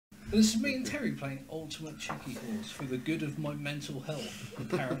This is me and Terry playing Ultimate Cheeky Horse for the good of my mental health,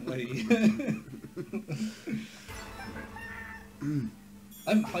 apparently. I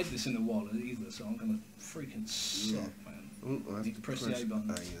haven't played this in a while either, so I'm gonna freaking suck, man. Oh, I have you to press the A button.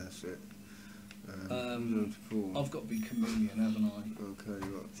 A, that's it. I've got to be chameleon, haven't I? Okay,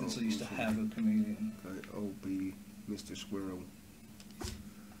 right. Since I used to have a chameleon. Okay, I'll be Mr. Squirrel.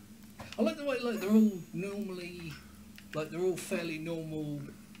 I like the way they're all normally, they're all fairly normal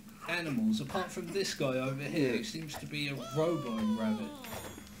animals, apart from this guy over here who seems to be a robo-rabbit.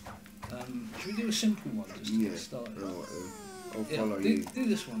 Should we do a simple one just to get started? Right, I'll follow you. Do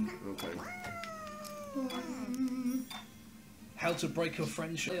this one. Okay. How to break your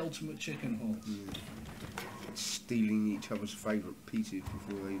friendship, the Ultimate Chicken Horse. Stealing each other's favourite pieces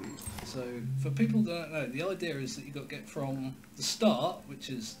before they do. So, for people that don't know, the idea is that you've got to get from the start, which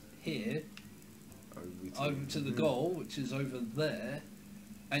is here, over to the goal, which is over there,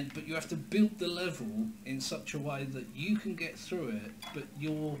 but you have to build the level in such a way that you can get through it, but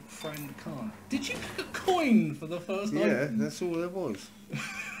your friend can't. Did you pick a coin for the first time? Yeah, that's all there was.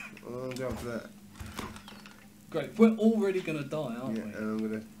 I'll go for that. Great, we're already going to die, aren't we? And I'm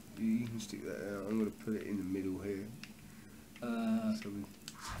going to, you can stick that out, I'm going to put it in the middle here.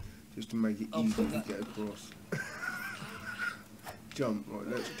 Just to make it easy to get across. Jump, right,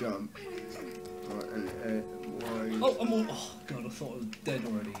 let's jump. Right, and oh, I'm all, oh god, I thought I was dead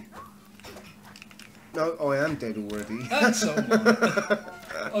already. No, I am dead already. That's alright.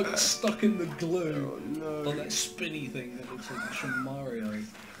 I got stuck in the glue. Oh, no. On that spinny thing that looks like from Mario.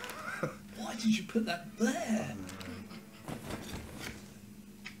 Why did you put that there?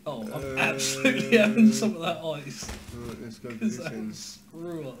 Oh, I'm absolutely having some of that ice. Right, let's go for this end.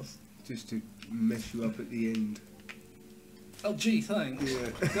 Screw us. Just to mess you up at the end. Oh gee, thanks.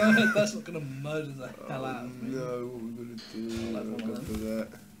 Yeah. Go ahead, that's not going to murder the hell out of me. No, what we're going to do, I'll go for that.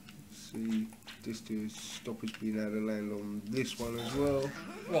 See, just to stop us being able to land on this one as well.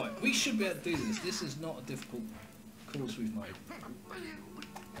 Right, we should be able to do this. This is not a difficult course we've made.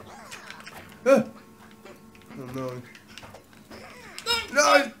 Ah! Oh no.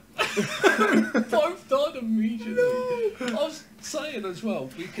 No! Both died immediately. No. I was saying as well,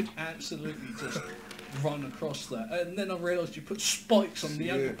 we could absolutely just run across that. And then I realised you put spikes on the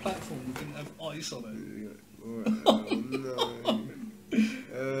other platform that didn't have ice on it. Oh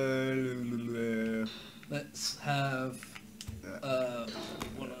no. Let's have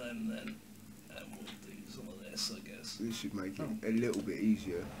one of them then. And we'll do some of this, I guess. This should make it a little bit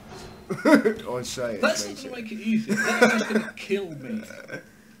easier. I say it. That's not going to make it easier. That's just going to kill me.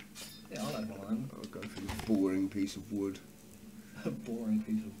 Yeah, I'll have one of them. I'll go for this boring piece of wood. A boring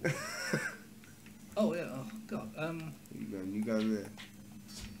piece of wood. Oh yeah, oh god. You going there.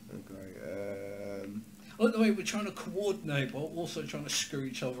 Okay, I like the way we're trying to coordinate while also trying to screw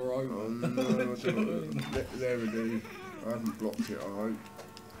each other over. Oh no, there we go. I haven't blocked it, I hope.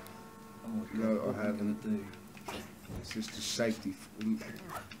 Oh my god, no, what I haven't. Going to do? It's just a safety.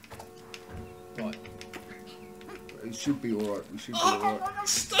 Right. It should be alright, we should be alright. alright. I'm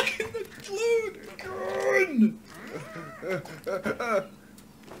stuck in the glue!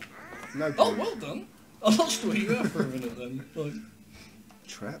 No, oh, well done. I lost where you were for a minute then. Like,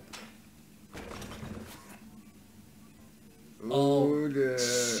 trap? Oh, dear.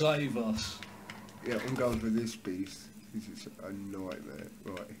 Save us. Yeah, I'm going for this beast. This is a nightmare.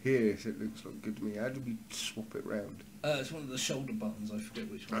 Right, here it looks like good to me. How do we swap it round? It's one of the shoulder buttons, I forget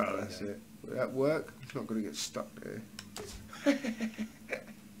which one. Oh, that's it. Will that work? It's not going to get stuck there.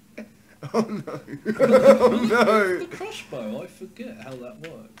 Oh no. Oh no. The crossbow, I forget how that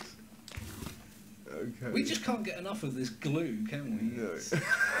works. Okay. We just can't get enough of this glue, can we? No.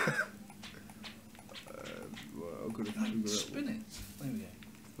 Well, I've got to figure out spin it. There we go.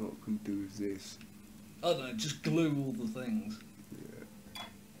 what I can do with this. I don't know, just glue all the things.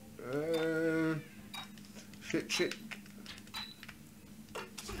 Yeah. Shit.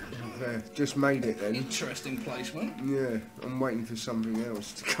 Okay, just made it then. Interesting placement. Yeah, I'm waiting for something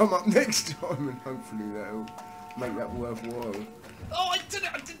else to come up next time and hopefully that'll make that worthwhile. Oh, I did it!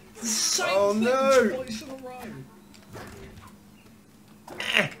 I did the same thing twice in a row.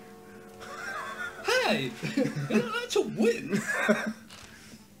 Hey! That's a win!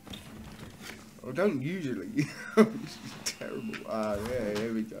 I don't usually. This is terrible. Ah, yeah,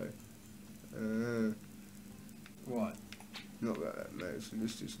 there we go. Right. Not that, no, so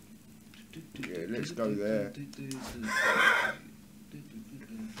let's just... Yeah, let's go there. I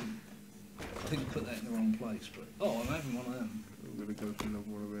think I put that in the wrong place, but... Oh, I'm having one of them. I'm going to go for another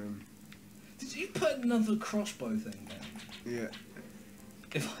one of them. Did you put another crossbow thing down? Yeah.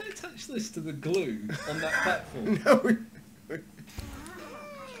 If I attach this to the glue on that platform... No.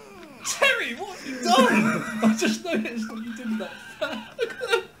 Terry, what have you done? I just noticed what you did with that fan. Look at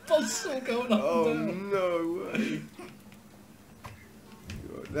that buzzsaw going up and down. Oh, no way.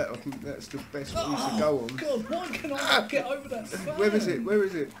 I think that's the best one to go on. God, why can I get over that fan? Where is it? Where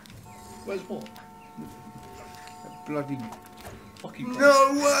is it? Where's what? That bloody... Fucking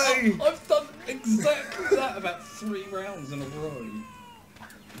no way! I've done exactly that about 3 rounds in a row.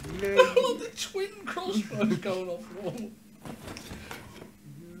 No. Oh, the twin crossbows going off the wall.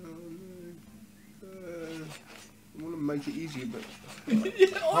 I want to make it easier, but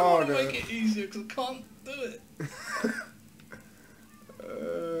Yeah, I want harder. to make it easier because I can't do it.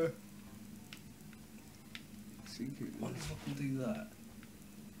 Wonder if I can do that.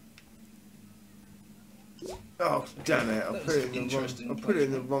 Oh, damn it! I That put was it in the wrong. interesting I put it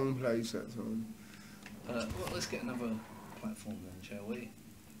in the placement. wrong place that time. Well, let's get another platform then, shall we?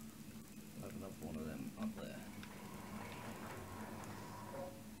 We'll have another one of them up there.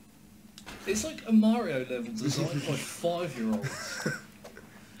 It's like a Mario level designed by 5-year-olds.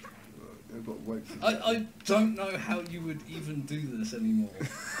 I've got to wait for that. I don't know how you would even do this anymore.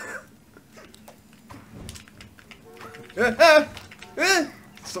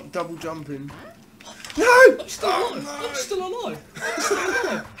 Stop double jumping. No! I'm still alive! no. I'm still alive! I'm still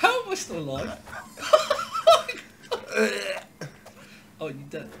alive! How am I still alive? Oh, you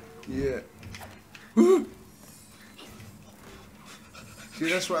dead? Yeah. See,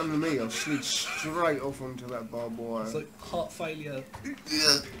 that's what happened to me. I slid straight off onto that barbed wire. It's like heart failure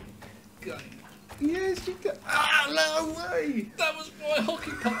game. Yes, you can. Ah, no way! That was my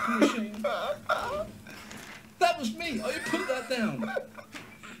hockey puck machine. That was me. I put that down.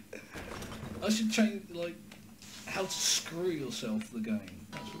 I should change, like, how to screw yourself the game.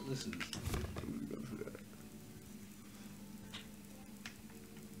 That's what this is.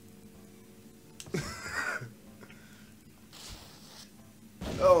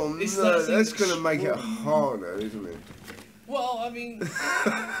 Oh It's no, that that's thing gonna make it exploding. harder, isn't it? Well, I mean...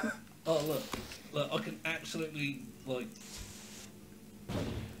 oh, look, I can absolutely, like...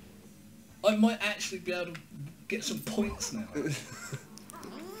 I might actually be able to get some points now.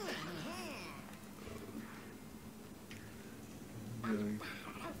 Really?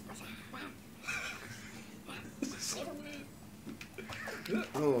 So weird.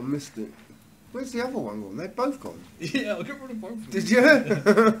 Oh, I missed it. Where's the other one gone? They're both gone. Yeah, I'll get rid of both of them. Did you?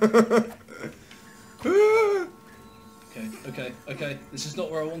 Okay. This is not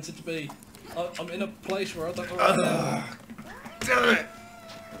where I wanted to be. I'm in a place where I don't know where I am. Damn it!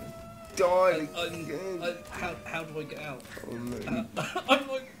 Die again. How do I get out? Oh, no. I'm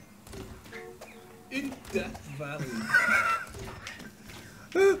like in Death Valley.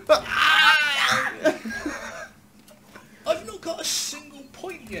 I've not got a single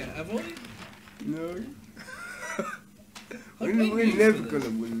point yet, have I? No. I'm being We're used never for this.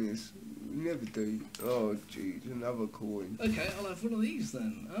 gonna win this. We never do. Oh, jeez, another coin. Okay, I'll have one of these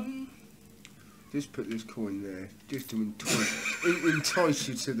then. Just put this coin there, just to entice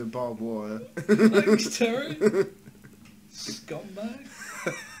you to the barbed wire. Thanks, Terry. Scumbag.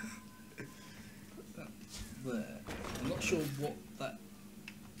 That there. I'm not sure what that.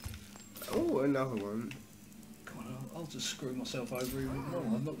 Oh, another one. Come on, I'll just screw myself over even more.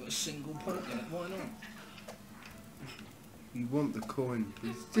 I've not got a single point yet. Why not? You want the coin.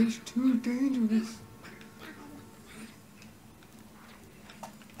 It's just too dangerous.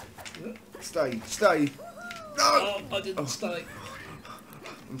 Stay. No! Oh, I didn't stay.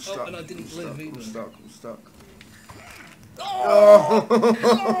 I'm stuck. and I didn't live either. I'm stuck. Oh!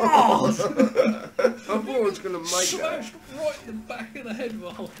 Oh! I thought I was going to make that. Smashed right in the back of the head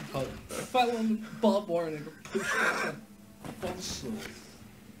with a hockey puck. Fell on the barbed wire and then got pushed out a buzzsaw.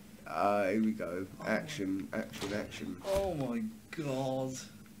 Here we go. Action. Oh my god.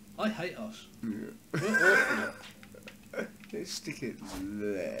 I hate us. Yeah. We're awful. Let's stick it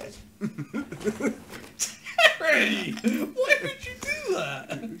there. Terry! Why would you do that?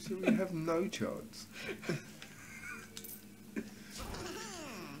 So we have no chance.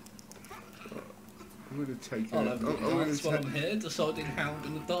 I'm going to take I'll have a I'm going chance while I'm here, deciding how I'm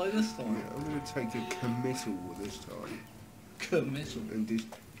going to die this time. Yeah, I'm going to take a committal this time. Committal. And just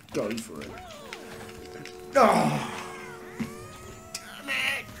go for it. Oh! Damn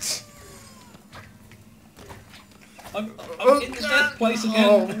it! I'm in the death place again.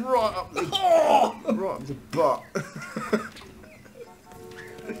 Oh, right up the, right up the butt.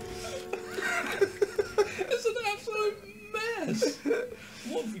 It's an absolute mess.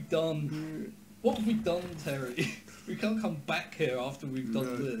 What have we done? What have we done, Terry? We can't come back here after we've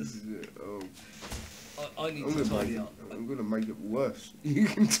done this. Is it. Oh. I need to tidy up. I'm going to make it worse. You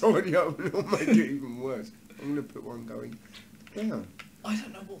can tidy up and it'll make it even worse. I'm going to put one going down. I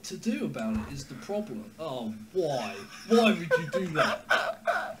don't know what to do about it, is the problem. Oh, why? Why would you do that?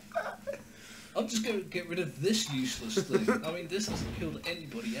 I'm just going to get rid of this useless thing. I mean, this hasn't killed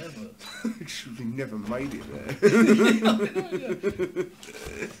anybody ever. We never made it there. Yeah, I know,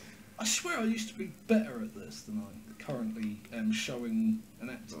 yeah. I swear I used to be better at this than I currently am showing an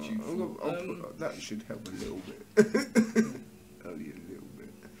aptitude for. That should help a little bit. Only a little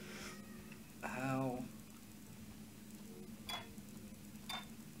bit. How?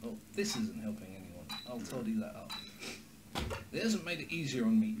 Oh, this isn't helping anyone. I'll tidy that up. It hasn't made it easier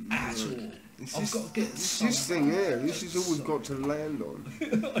on me at all. I've got to get this thing here. This is all we've got to land on.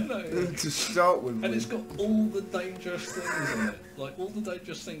 I know. Yeah. To start with. And it's got all the dangerous things in it. Like, all the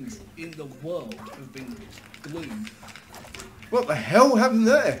dangerous things in the world have been glued. What the hell happened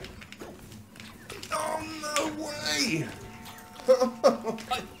there? Oh, no way!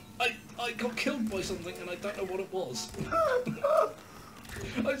 I got killed by something and I don't know what it was.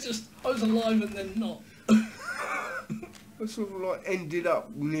 I was alive and then not. I sort of like ended up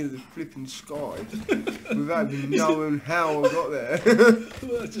near the flipping sky without even knowing how I got there.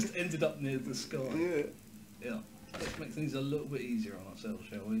 Well, I just ended up near the sky. Yeah. Yeah. Let's make things a little bit easier on ourselves,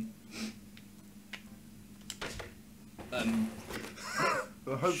 shall we?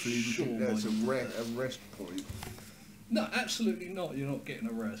 Well, hopefully Sure, that's a rest point. No, absolutely not. You're not getting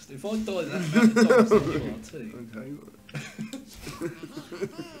a rest. If I die that amount of times, then you are too. Okay.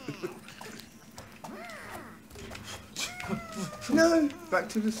 No, back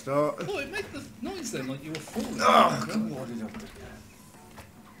to the start. Oh, it made the noise then, like you were falling. Oh, God.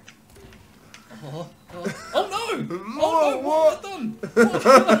 Oh no! Oh, Oh no! What have I done?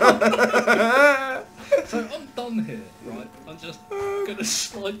 So I'm done here, right? I'm just gonna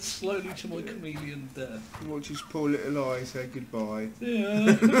slide slowly to my chameleon death. Watch his poor little eye say goodbye.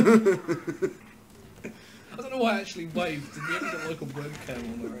 Yeah. I don't know why I actually waved. Did we ever got like a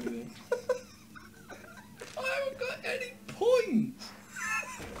webcam on or anything? I haven't got any points.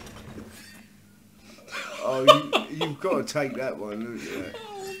 Oh, you've got to take that one, haven't you?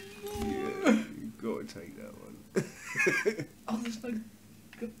 Oh no! Yeah, you've got to take that one. Oh, there's no.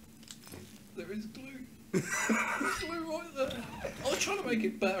 There is glue. There's glue right there. I was trying to make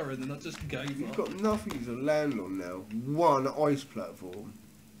it better and then I just gave You've up. got nothing to land on now. One ice platform.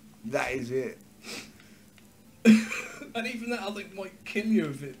 That is it. And even that I think might kill you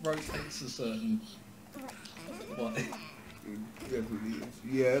if it rotates a certain way. It definitely is.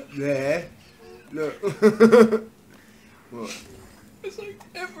 Yeah, there. Look. What? It's like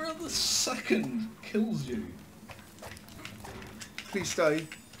every other second kills you. Please stay.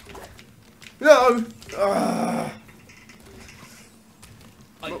 No! Ah.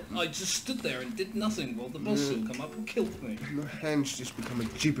 I just stood there and did nothing while the boss will come up and killed me. My hands just become a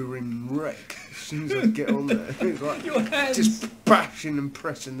gibbering wreck as soon as I get on there. It's like Your hands just bashing and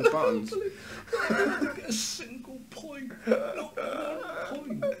pressing the buttons. I didn't get a single point. Not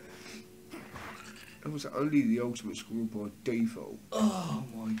one point. It was only the ultimate score by default. Oh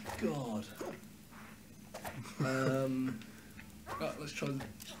my god. Right, let's try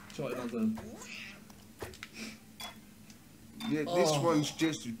another. Yeah, this one's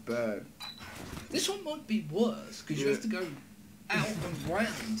just as bad. This one might be worse because you have to go out and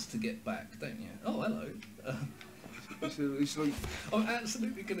rounds to get back, don't you? Oh, hello. It's like I'm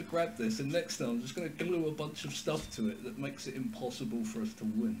absolutely going to grab this, and next time I'm just going to glue a bunch of stuff to it that makes it impossible for us to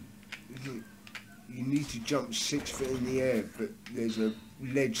win. You need to jump 6 foot in the air, but there's a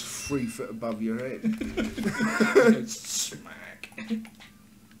ledge 3 foot above your head. Go smack.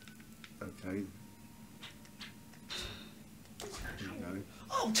 Okay. There you go.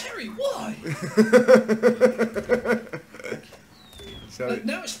 Oh, Terry, why? So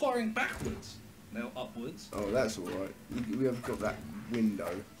Now it's firing backwards. Now upwards. oh, that's all right. We have got that window.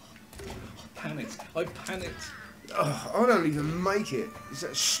 I panicked. Oh, I don't even make it. It's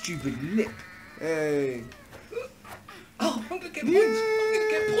that stupid lip. Hey. Oh, I'm going to get points.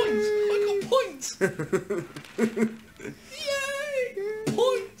 I got points. Yay!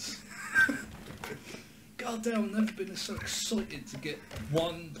 Points. God damn, I've never been so excited to get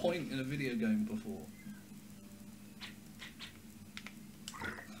 1 point in a video game before.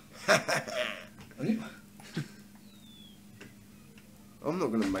 I'm not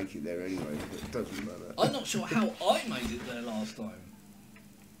going to make it there anyway. It doesn't matter. I'm not sure how I made it there last time.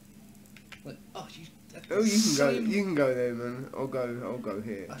 Like, oh, you can go. You can go there, man. I'll go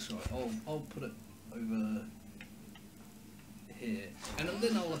here. That's right. I'll put it over here, and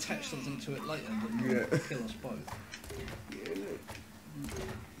then I'll attach something to it later that will kill us both. Yeah, look.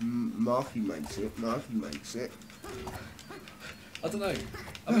 Marky makes it. I don't know.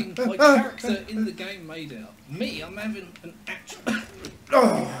 I mean, my character in the game made it up. Me, I'm having an actual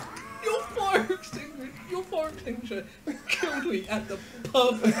Oh! Your fire extinguisher killed me at the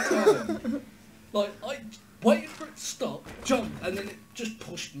perfect time. Like, I waited for it to stop, jumped, and then it just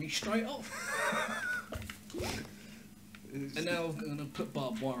pushed me straight off. And now I'm going to put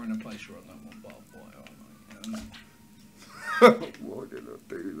barbed wire in a place where I don't want barbed wire. Why did I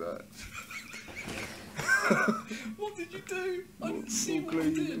do that? What did you do? I didn't see what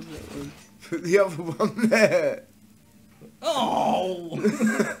you did. Put the other one there. Oh!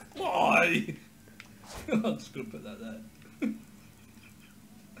 Why? I'm just going to put that there. I'm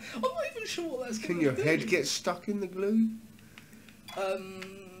not even sure what that's going to do. Can your head get stuck in the glue?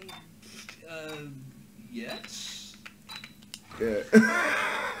 Yes. Yeah.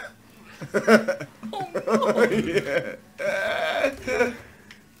 Oh no! Yeah.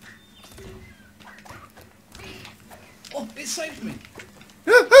 Oh, it saved me.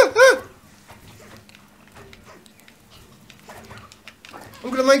 I'm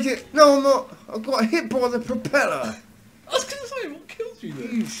gonna make it. No, I'm not. I got hit by the propeller. I was going to say, what killed you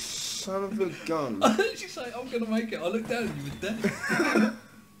then? You son of a gun. I heard you say, I'm going to make it. I looked down and you were dead.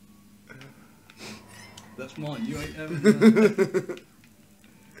 That's mine. You ain't having that.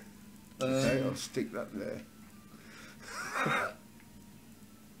 Okay, I'll stick that there.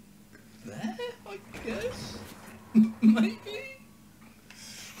 There, I guess? Maybe?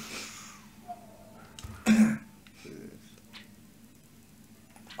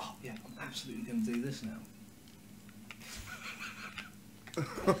 Oh, yeah, I'm absolutely going to do this now.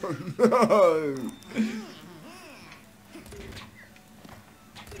 Oh, no!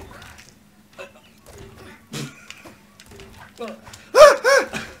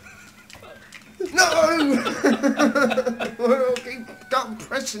 No! I keep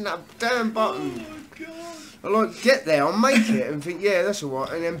pressing that damn button. Oh my god! I like get there, I'll make it and think, yeah, that's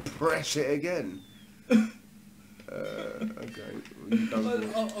alright, and then press it again. Okay.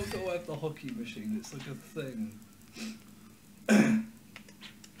 Well, I've got to have the hockey machine. It's like a thing.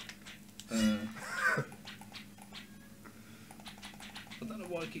 I don't know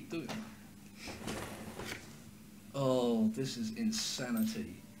why I keep doing it. Oh, this is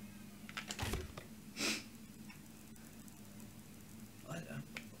insanity.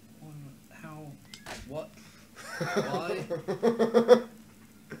 How? What? Why?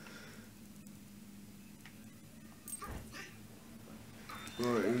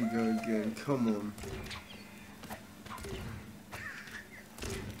 Right, here we go again. Come on.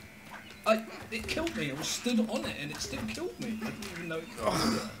 It killed me. I was stood on it and it still killed me. I didn't even know it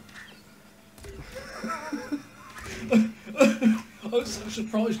killed me. I was so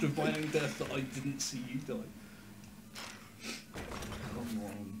surprised with my own death that I didn't see you die. Come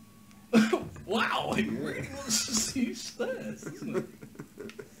on. Wow, it really wants to see you stairs, doesn't it?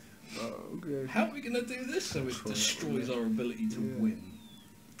 Oh, okay. How are we going to do this so it destroys our ability to win?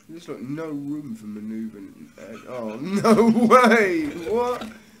 There's like no room for manoeuvring. Oh, no way! What?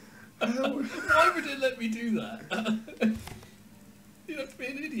 Why would it let me do that? You have to be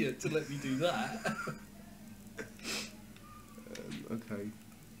an idiot to let me do that. Okay.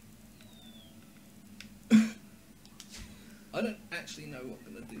 I don't actually know what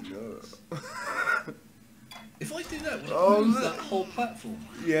I'm going to do. No. If I do that, will it move no. that whole platform?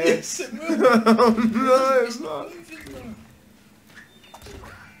 Yes. Yes, it will. Oh, no, It's not moving though.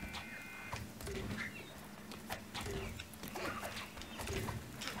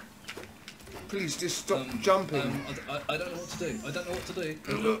 Please just stop jumping. I don't know what to do. I don't know what to do.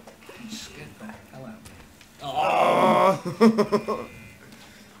 You scared the hell out of me. Oh.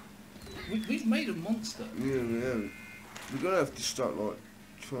 We've made a monster. Yeah, we have. We're gonna have to start like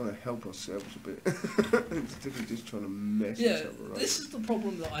trying to help ourselves a bit instead of just trying to mess each other up. This is the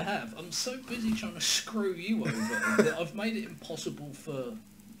problem that I have. I'm so busy trying to screw you over that I've made it impossible for,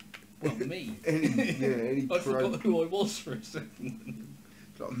 well, me. any I forgot who I was for a second.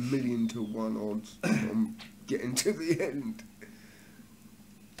 It's like 1,000,000 to 1 odds on getting to the end.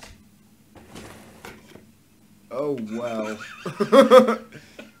 Oh wow.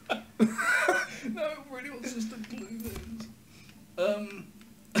 No, it really wants us to glue this.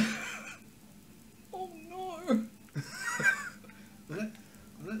 Oh no!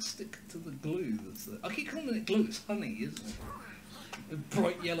 Let's stick to the glue that's there. I keep calling it glue, it's honey, isn't it? A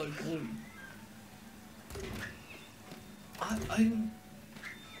bright yellow glue.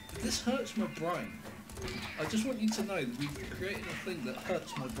 This hurts my brain. I just want you to know that we've created a thing that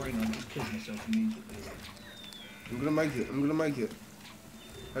hurts my brain. I just killed myself immediately. I'm gonna make it. I'm gonna make it.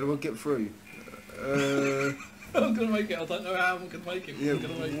 How do I get through? I'm gonna make it. I don't know how I'm gonna make it. Yeah, I'm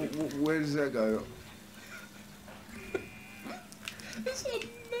gonna make it. Where does that go? It's a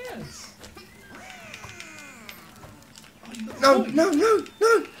mess. Oh, the No, point. no, no,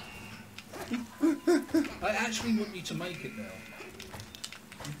 no! I actually want you to make it now.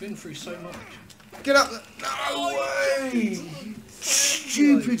 You've been through so much. Get up there! No Oh, way! You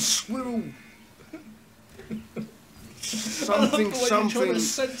stupid squirrel! Something, I love the way you're trying to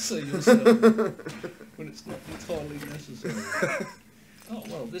censor yourself when it's not entirely necessary. Oh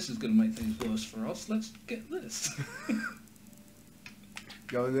well, this is going to make things worse for us. Let's get this.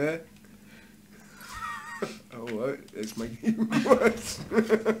 Go in there. Oh, right, let's make it even worse. Why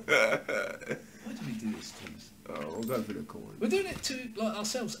do we do this to us? Oh, we'll go for the corn. We're doing it to like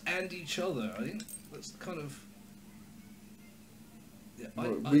ourselves and each other. I think that's kind of. Yeah,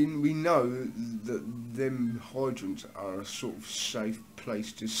 We know that them hydrants are a sort of safe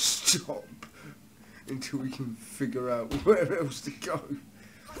place to stop until we can figure out where else to go.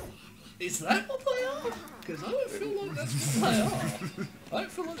 Is that what they are? Because I don't feel like that's what they are. I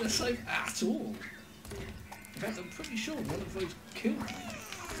don't feel like they're safe at all. In fact, I'm pretty sure one of those killed me.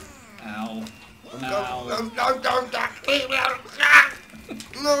 Ow. Ow.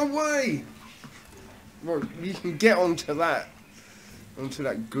 No way! Right, you can get onto that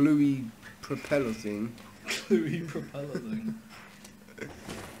gluey propeller thing. Gluey propeller thing.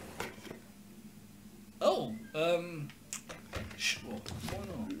 Oh, sure, why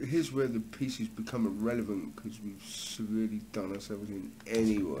not? Here's where the pieces become irrelevant because we've severely done ourselves in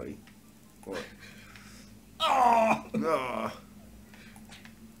anyway. Right. Oh! Ah.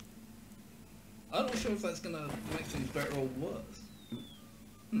 I'm not sure if that's going to make things better or worse.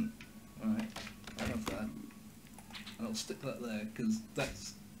 Alright, I'll have that. And I'll stick that there, because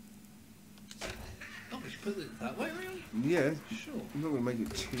that's... Oh, we should put it that way, really? Yeah. Sure. I'm not going to make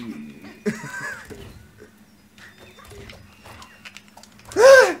it too easy.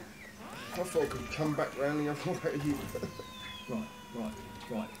 I thought I could come back round the other way.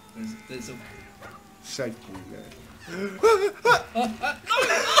 Right. There's a... Safe point there.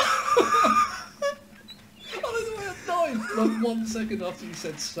 I like 1 second after you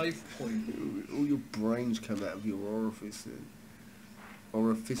said safe point. All your brains come out of your orifice then.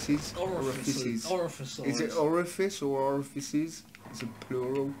 Orifices? Orifices. Is it orifice or orifices? It's a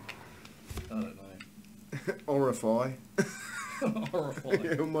plural. I don't know. Orify. Horrifying.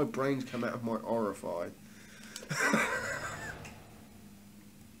 Yeah, all my brains come out of my orify.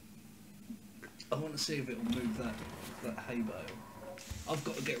 I want to see if it'll move that hay bale. I've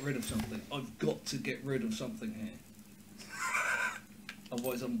got to get rid of something. I've got to get rid of something here.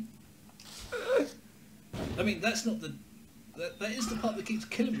 Otherwise I mean, that's not the... That is the part that keeps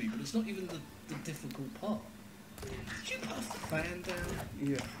killing me, but it's not even the difficult part. Did you put a fan down?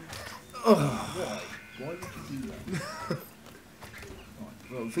 Yeah. Why? Why would you do that? Right.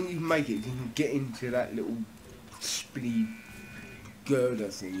 Well, I think you can make it if you can get into that little spinny girder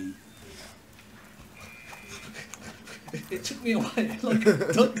thingy. It took me away, like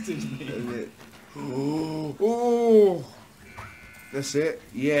abducted me. That's it. Oh! That's it.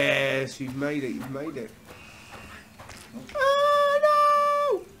 Yes, you've made it. You've made it.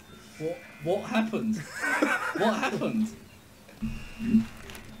 Oh no! What happened? What happened?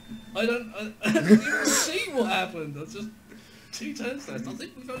 I didn't even see what happened. That's just 2 turns left. I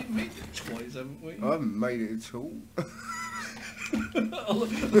think we've only made it twice, haven't we? I haven't made it at all. I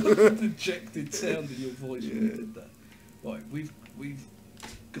love the dejected sound in your voice when you did that. Right, we've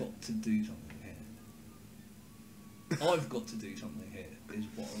got to do something here. I've got to do something here, is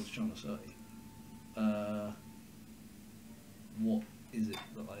what I was trying to say. What is it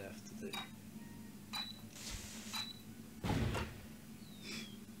that I have to do?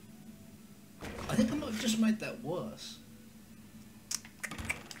 I think I might have just made that worse.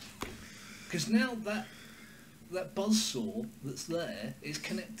 Because now that buzzsaw that's there is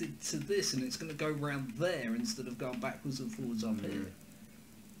connected to this, and it's going to go round there instead of going backwards and forwards up here.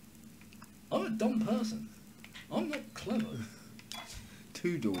 I'm a dumb person. I'm not clever.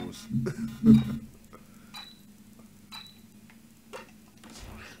 2 doors.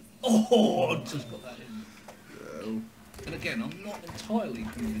 Oh, I've just got that in. No. And again, I'm not entirely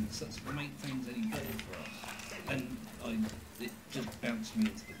convinced that's made things any better for us. And it just bounced me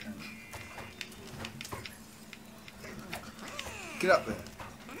into the camera. Get up there.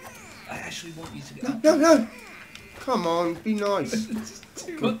 I actually want you to get up. No! Come on, be nice.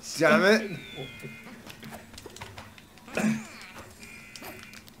 Too God much damn it.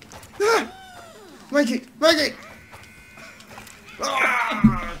 Make it!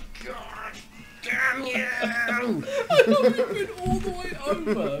 Oh, God damn you! I've been all the way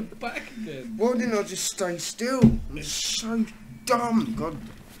over, back again. Why didn't I just stay still? I'm so dumb. God.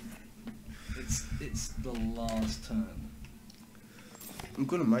 It's the last turn. I'm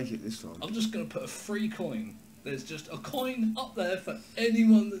gonna make it this time. I'm just gonna put a free coin There's just a coin up there for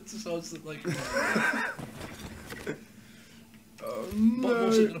anyone that decides that they can. Oh But I'm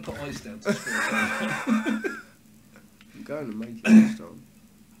also no! going to put ice down to score. I'm going to make it this time.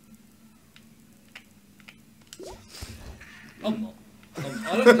 I'm not. I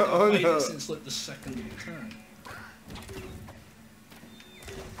don't think Oh, I've made no. it since like the second turn.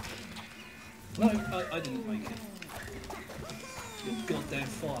 No, I didn't make it. Your goddamn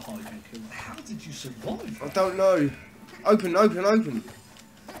fire hydrant killed. How did you survive? I don't know. Open, open, open.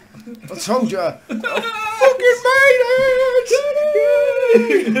 I told you. I fucking made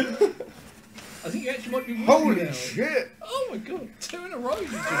it! I think you actually might be winning Holy now. shit! Oh my god, 2 in a row you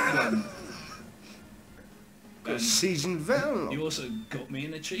just won. Got a And seasoned veteran. you also got me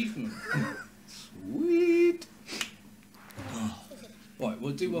an achievement. Sweet. Right,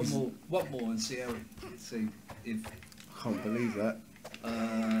 we'll do one more and see how see if I can't believe that.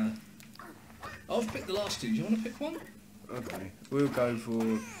 I've picked the last two. Do you want to pick one? Okay, we'll go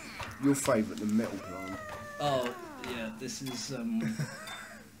for your favourite, the metal plant. Oh yeah, this is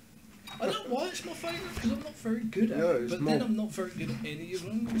I don't know why it's my favourite because I'm not very good at No, it. it's But more- then I'm not very good at any of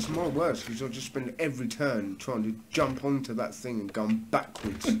them. It's my worst because I just spend every turn trying to jump onto that thing and going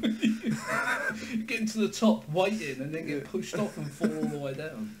backwards. Getting to the top, waiting, and then get pushed off and fall all the way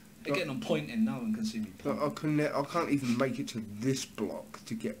down. Again, I'm pointing. No one can see me. But I can't even make it to this block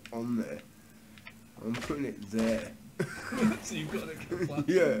to get on there. I'm putting it there. So you've got to get flat.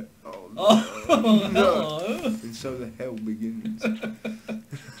 Yeah. Oh, Oh, no. hello. And so the hell begins.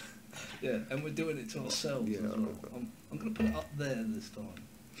 Yeah, and we're doing it to ourselves Yeah. as well. I'm going to put it up there this time.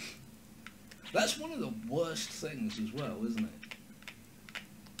 That's one of the worst things as well, isn't it?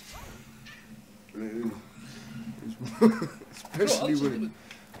 Especially Right, when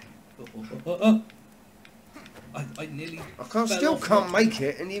I nearly. I fell off can't my- make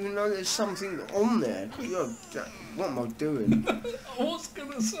it, and even though there's something on there, what am I doing? I was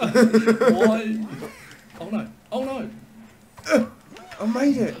gonna say why. Oh no! Oh no! I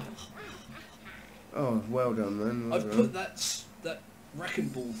made it. Oh, well done, man. Well I've done. put that wrecking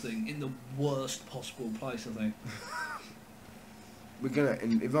ball thing in the worst possible place. I think. We're gonna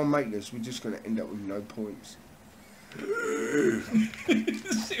end, if I make this, we're just gonna end up with no points. See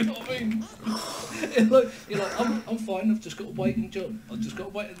what I mean? You're like, I'm fine. I've just got to wait and jump. I've just got to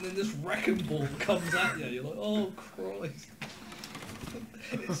wait, and then this wrecking ball comes at you. You're like, oh Christ!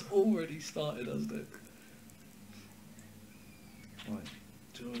 It's already started, hasn't it? Right.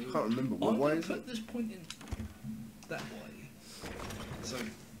 I can't remember what way is put it. this point in that way. So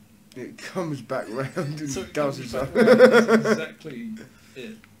It comes back round and so it does comes its back own. round. That's exactly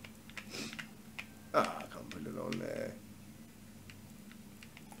it. Ah, I can't put it on there.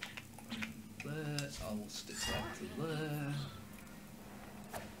 There. I'll stick that to there.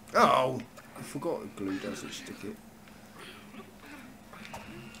 Oh, I forgot glue doesn't stick it.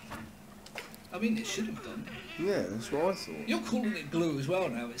 I mean, it should have done. Yeah, that's what I thought. You're calling it glue as well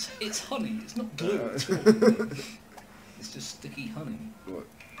now. It's honey. It's not glue at all. It's just sticky honey. What?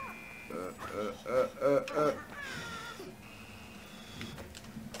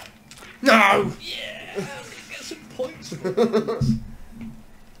 No! Yeah, we get some points for this.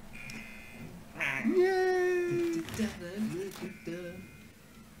 Yay!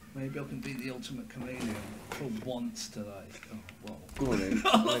 Maybe I can be the ultimate chameleon for once today. Oh, well. Go on then.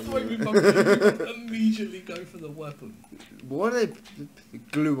 I love the way we both immediately go for the weapon. Why do they put the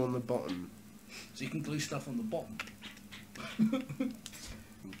glue on the bottom? So you can glue stuff on the bottom.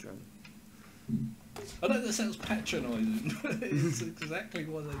 Okay. I know that sounds patronising, but it's exactly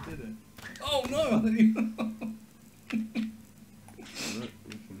why they did it. Oh no! Alright, we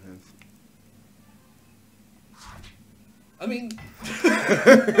can have... I mean,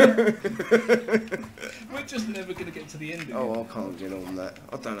 we're just never going to get to the end of it. Oh, I can't get on that.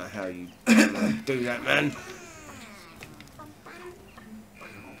 I don't know how you do that, man.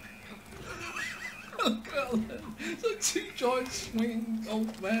 It's like 2 giant swinging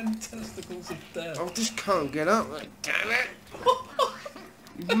old man testicles of death. I just can't get up. Damn it!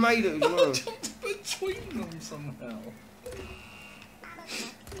 You made it as I well. jumped between them somehow.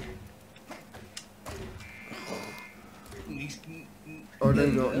 I do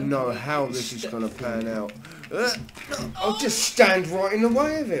not know how this is going to pan out. I'll just stand right in the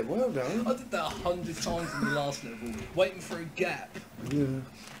way of it. Well done. I did that 100 times in the last level, waiting for a gap. Yeah.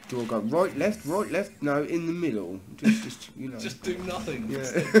 Do I go right, left, right, left? No, in the middle. Just you know. Just do nothing. Yeah.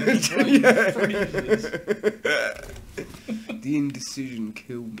 Instead, your brain freezes. The indecision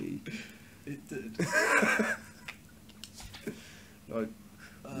killed me. It did. Like,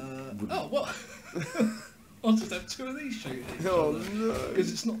 Oh, what? I'll just have 2 of these shooting. oh no.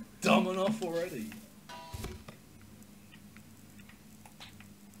 Because it's not dumb enough already.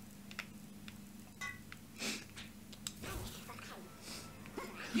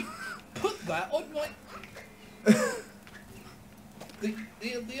 that on my... the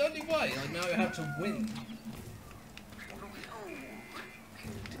only way I know how to win...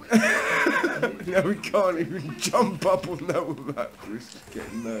 No, we can't even jump up on that without risk of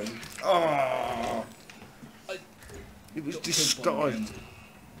getting murdered. Oh! It was disguised.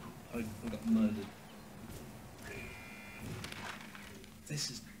 I got murdered. This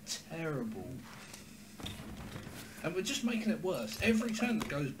is terrible. And we're just making it worse. Every turn that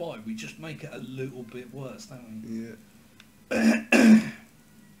goes by, we just make it a little bit worse, don't we? Yeah.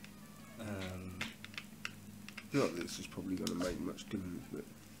 Not that this is probably going to make much difference, but...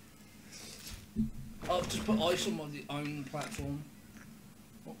 I've just put ice on my own platform.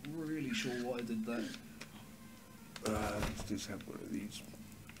 Not really sure why I did that. Let's just have one of these.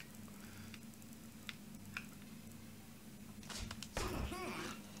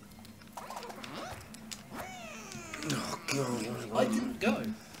 Oh God! I didn't go.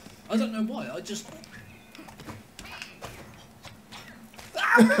 I don't know why. I just.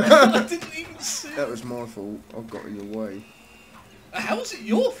 I didn't even see. That was my fault. I got in your way. How is it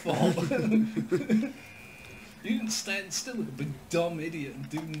your fault? You didn't stand still like a big dumb idiot and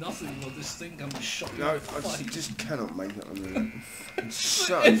do nothing while this thing comes shot you No, in the I face. just cannot make it on there. It's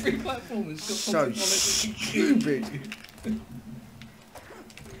so Every platform has got so something on it that can kill stupid.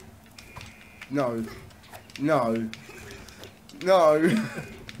 No, no, no.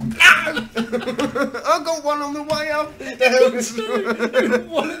 I got one on the way up. Two,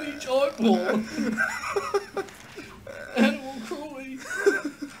 one in each eyeball. Animal cruelty.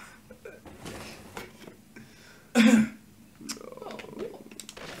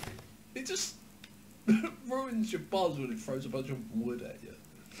 It just ruins your buzz when it throws a bunch of wood at you.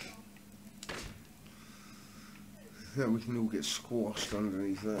 Yeah, we can all get squashed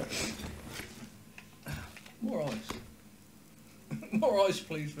underneath that. More ice. More ice,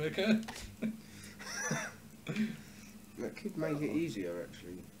 please, Vicar. That could make it easier,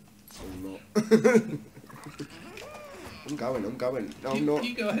 actually. Or not. I'm going. No, I'm not.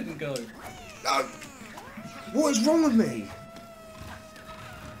 You go ahead and go. No! What is wrong with me?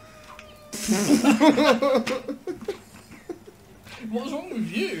 What's wrong with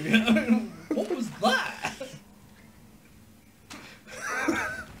you? What was that?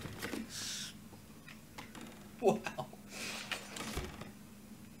 Wow.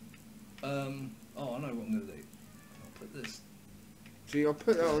 Oh, I know what I'm going to do. I'll put this. See, I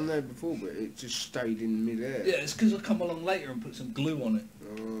put that on there before, but it just stayed in mid-air. Yeah, it's because I come along later and put some glue on it.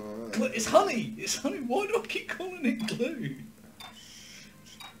 Oh, But it's honey! It's honey! Why do I keep calling it glue?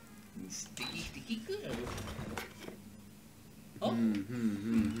 Sticky, sticky glue. Oh.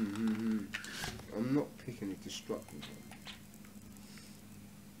 I'm not picking a destructive one.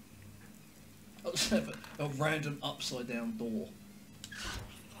 I'll just have a random upside down door.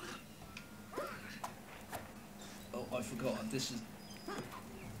 Oh, I forgot. This is...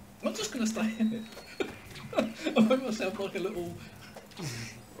 I'm just going to stay in it. I made myself like a little...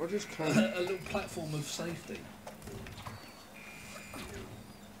 I just can't... a little platform of safety.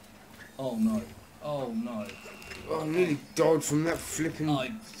 Oh no. Oh no. Oh, I nearly died from that flipping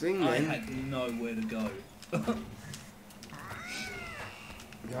thing I then. had nowhere to go.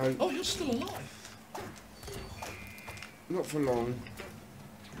 No, Oh, you're still alive. not for long.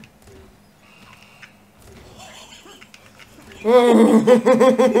 Oh!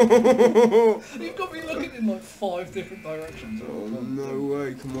 You've got me looking in like 5 different directions. Oh, no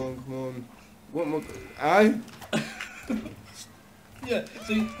way, come on. What am I... Yeah,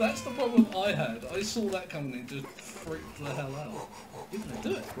 see, that's the problem I had. I saw that coming and just freaked the hell out. You're gonna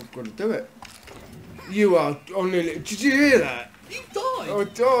do it. I've got to do it. You are on the... Did you hear that? You died! Oh,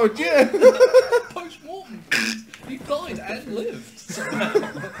 God, yeah! Post-mortem, please. You died and lived somehow.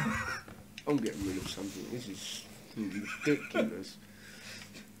 I'm getting rid of something. This is ridiculous.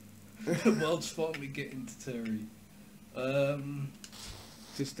 The world's finally getting to Terry.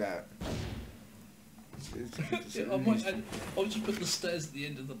 Just that. Yeah, I'll just put the stairs at the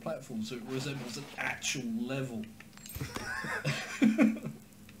end of the platform so it resembles an actual level.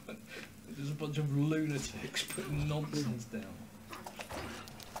 There's a bunch of lunatics putting nonsense down.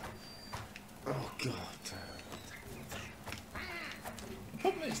 Oh, God. The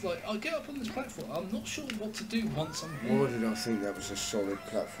problem is, like, I get up on this platform, I'm not sure what to do once I'm here. Why did I think that was a solid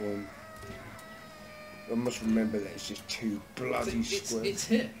platform? I must remember that it's just too bloody square. It's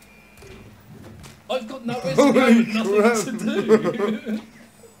here. I've got nowhere to go and nothing to do.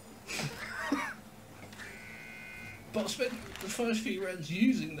 But I spent the first few rounds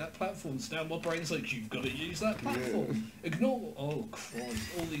using that platform, so now my brain's like, you've got to use that platform. Yeah. Ignore, oh Christ,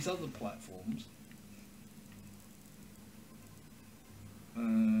 all these other platforms.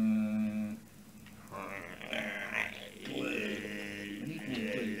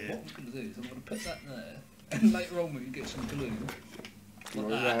 put that there, and later on when you get some glue, like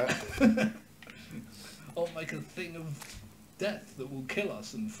that, I'll make a thing of death that will kill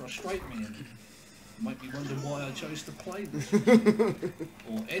us and frustrate me and make me wonder why I chose to play this.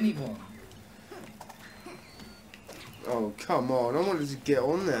 Or anyone. Oh, come on. I wanted to get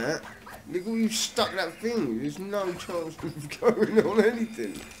on that. Look where you've stuck that thing. There's no chance of going on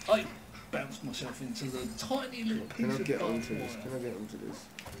anything. I bounced myself into the tiny little piece Can I of get barbed onto this? wire. Can I get onto this?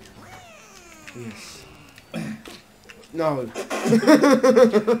 Yes. No.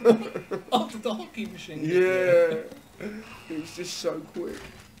 After the hockey machine. Yeah. It's just so quick.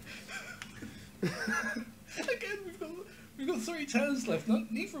 Again, we've got 3 turns left.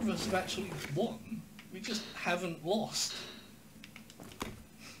 Neither of us have actually won. We just haven't lost.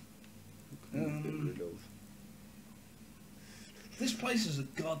 This place is a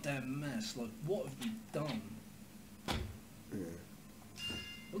goddamn mess. Like, what have we done? Yeah.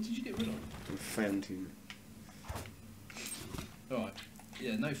 What did you get rid of? A fountain. Alright.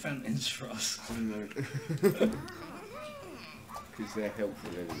 Yeah, no fountains for us. Because they're helpful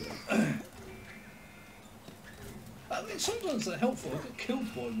anyway. I mean, sometimes they're helpful. I got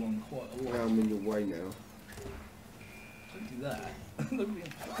killed by one quite a lot. Now I'm in your way now. Don't do that.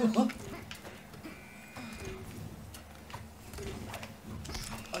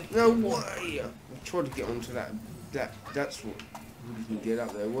 No way! I tried to get onto that. That's what you can get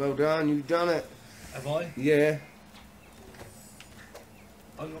up there. Well done, you've done it. Have I? Yeah.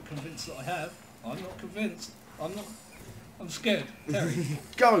 I'm not convinced that I have. I'm not convinced. I'm scared. Terry.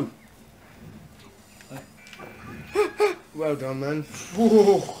 Go! Well done, man.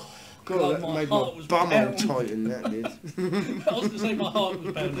 Whoa. God, that made my bumhole tighten, that did. I was going to say my heart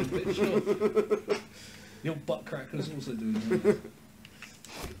was pounding, but sure. Your butt cracker's also doing that.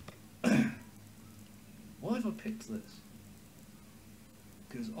 Why have I picked this?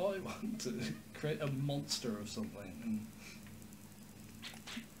 Because I want to create a monster of something. And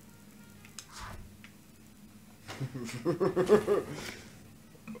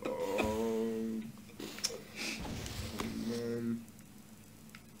oh, man.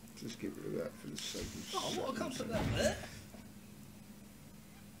 Just get rid of that for the sake of what, I can't put that there?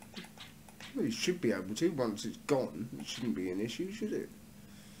 Well, you should be able to. Once it's gone, it shouldn't be an issue, should it?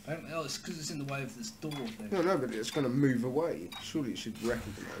 Apparently, it's because it's in the way of this door thing. No, but it's going to move away. Surely it should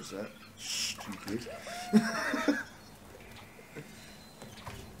recognise that. Stupid.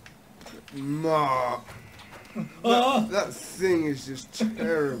 Mark. That thing is just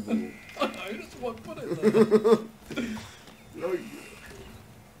terrible. I know, that's why I put it there. Like,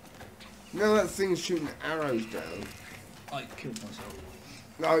 now that thing's shooting arrows down. I killed myself.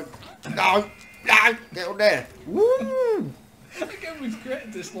 No, get on there. Woo! Again, we've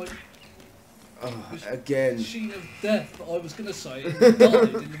created this, like, this again. machine of death that I was going to say and died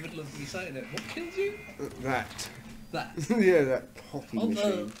in the middle of me saying it. What killed you? That. That. Yeah, that hockey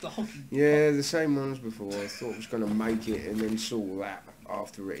machine. The hockey. Yeah, the same one as before. I thought I was going to make it and then saw that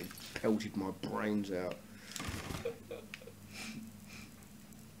after it had pelted my brains out.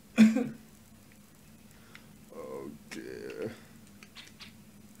 Oh dear.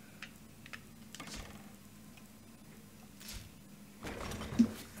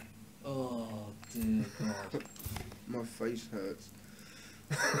 Oh dear God. My face hurts.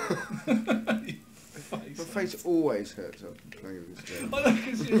 My My face always hurts after playing this game. I know,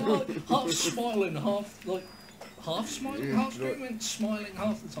 because you're half smiling, half smiling, Yeah, half screaming, smiling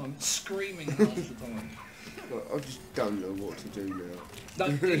half the time, screaming half the time. Look, I just don't know what to do now. No,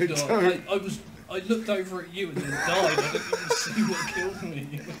 you don't. I looked over at you and then died. I didn't even see what killed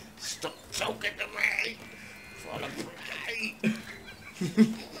me. Stop talking to me! Follow me!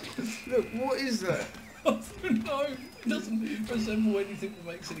 Look, what is that? I don't know. It doesn't resemble anything that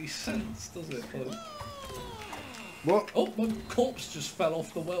makes any sense, does it? Like, What? oh, my corpse just fell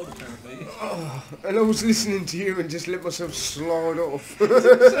off the world apparently. Oh, and I was listening to you and just let myself slide off. That's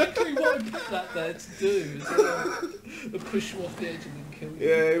exactly what I put that there to do. To push you off the edge and then kill you.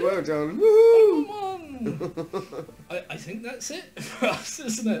 Yeah, well done. Woo! Come on! I think that's it for us,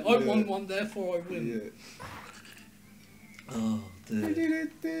 isn't it? I won one, therefore I win. Yeah. Oh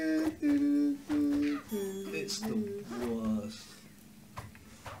dear. It's the worst.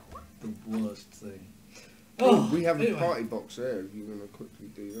 The worst thing. Oh, we have anyway. a party box there if you want to quickly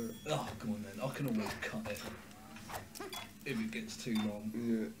do that. Oh, come on then. I can always cut it. If it gets too long.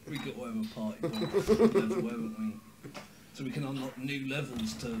 Yeah. We got to have a party box level, haven't we? So we can unlock new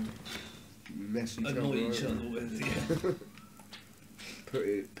levels to Mess each annoy other each over. other with. Yeah. Put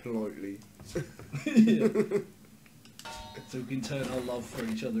it politely. Yeah. So we can turn our love for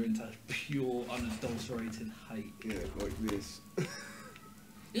each other into pure, unadulterated hate. Yeah, like this.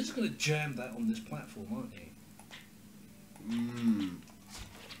 You're just going to jam that on this platform, aren't you?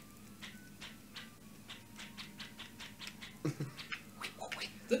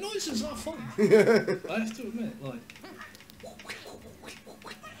 The noises are fun. I have to admit, like.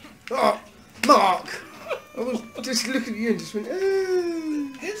 Oh, Mark! I was just looking at you and just went,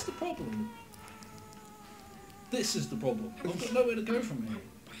 Here's the problem. This is the problem. I've got nowhere to go from here.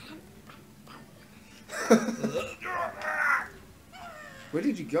 Where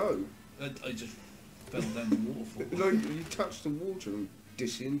did you go? I just fell down the waterfall. Like, you touched the water and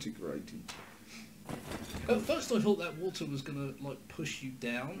disintegrated. At first I thought that water was going to, like, push you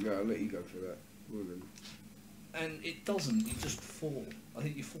down. No, I'll let you go for that. Well, then. And it doesn't, you just fall. I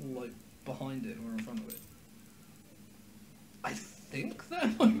think you fall, like, behind it or in front of it. I think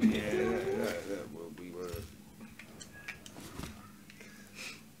that might be it. That will be worth.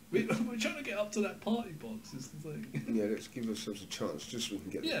 We're trying to get up to that party box, is the thing. Yeah, let's give ourselves a chance, just so we can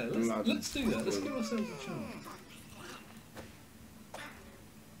get yeah, the blood. let's do that. Let's give ourselves a chance.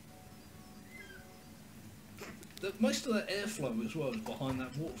 Most of that airflow as well is behind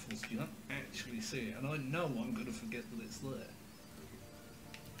that waterfall, so you don't actually see it. And I know I'm going to forget that it's there.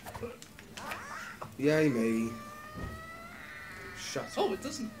 Yay me. Shut up. Oh, it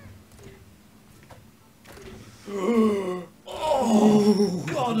doesn't. Oh,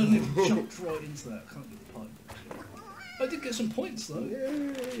 God, and it jumped right into that. I can't get the pipe. I did get some points, though.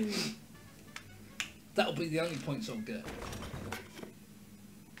 Yay. That'll be the only points I'll get.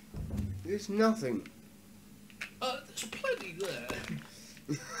 There's nothing. There's plenty there.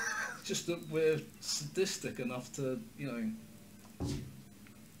 Just that we're sadistic enough to, you know...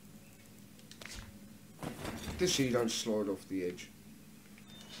 Just so you don't slide off the edge.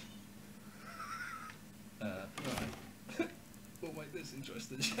 Right. We'll make this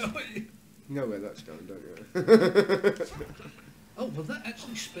interesting, shall we? You know where that's going, don't you? Oh, will that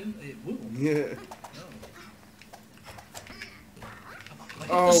actually spin? It will. Yeah.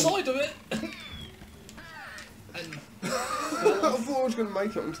 Oh. I hit the side of it! And... I thought I was going to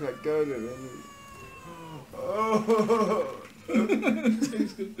make it onto that girder then. Oh!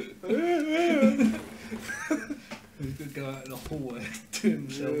 He's going to go out in the hallway to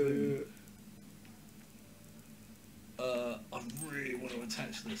himself. Yeah. I really want to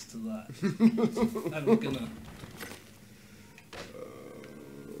attach this to that. And we're gonna.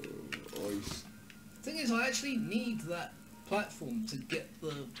 Ice. The thing is, I actually need that platform to get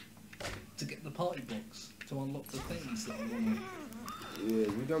the party box to unlock the things that I want to. Yeah,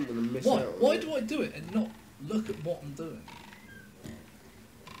 we don't want to miss Why? out. Why do I do it and not look at what I'm doing?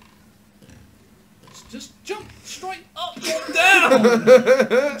 Just jump straight up or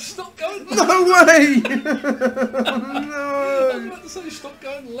down! Stop going left. No way! I was No! about to say stop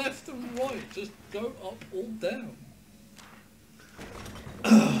going left and right, just go up or down.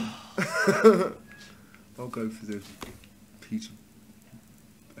 I'll go for the piece of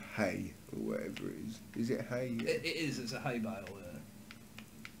hay or whatever it is. Is it hay? Yeah. It is, it's a hay bale, yeah.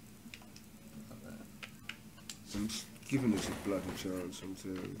 I'm just giving us a bloody chance, I'm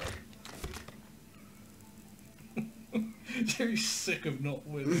telling you. Jerry's sick of not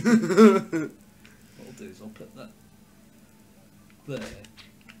winning. What I'll do is I'll put that there.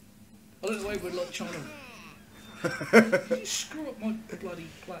 I don't know why we're like trying to... Did you screw up my bloody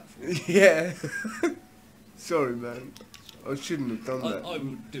platform? Yeah. Sorry, man. I shouldn't have done that. I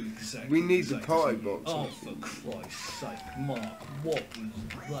would do exactly. We need the same party thing. box. Oh, for Christ's sake, Mark, what was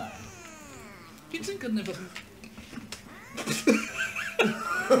that? You'd think I'd never...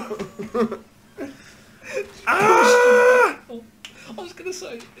 I was going to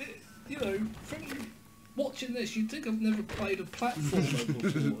say, you know, from watching this, you'd think I've never played a platformer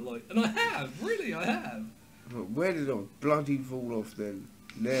before, like, and I have, really, I have. Where did I bloody fall off then?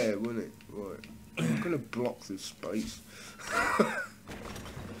 There, wasn't it? Right. I'm going to block the space.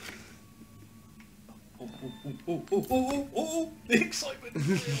 Oh, the excitement.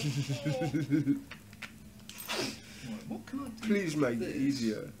 Right, what can I do? Please make this? it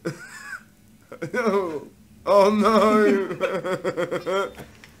easier. Oh, oh no!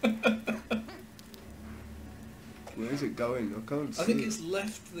 Where is it going? I can't see. I think it's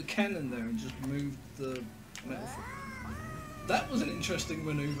left the cannon there and just moved the metal. That was an interesting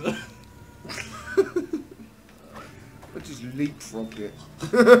manoeuvre. I just leapfrogged it.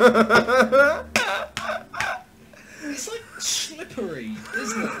 It's like slippery,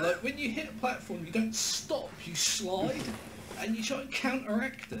 isn't it? Like when you hit a platform, you don't stop, you slide, and you try and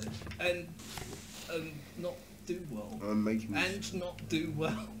counteract it, and not do well. I'm making this. And not do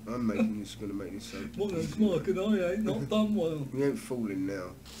well. I'm making this. Going to make this so. Well, that's Mark and I ain't not done well. We ain't falling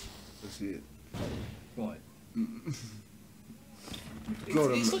now. That's it. Right.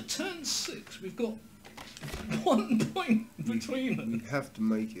 God, It's like turn 6. We've got 1 point between them. We have to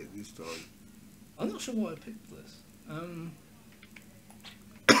make it this time. I'm not sure why I picked this.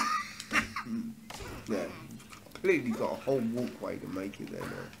 Yeah, completely got a whole walkway to make it there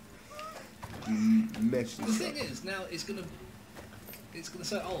now. You messed The this thing up. is, now it's gonna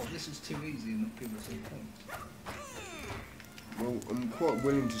say, oh, this is too easy, and not give us any points. Well, I'm quite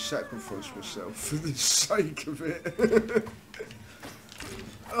willing to sacrifice myself for the sake of it.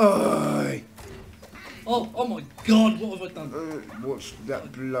 Oi! Oh my God! What have I done? What's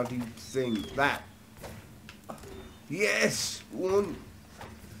that bloody thing? That. Yes, one.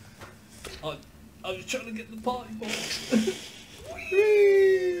 I was trying to get the party box.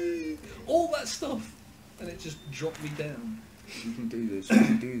 All that stuff, and it just dropped me down. We can do this. We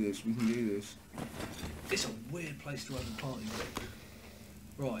can do this. We can do this. It's a weird place to have a party box.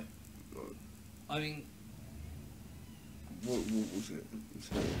 Right. I mean, what was it?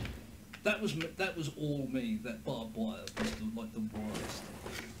 that was all me. That barbed wire was like the worst.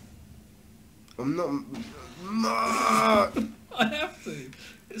 I'm not. I have to.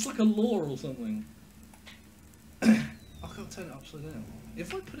 It's like a law or something. I can't turn it upside down.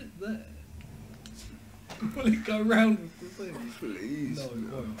 If I put it there, will it go round with the thing? Please. No, it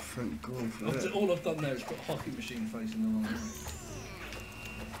won't. Thank God for that. All I've done there is put a hockey machine facing the wrong way.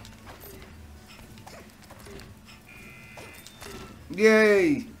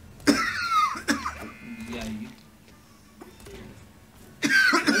 Yay! Yay. I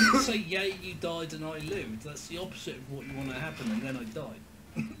didn't say yay, you died and I lived. That's the opposite of what you want to happen, and then I died.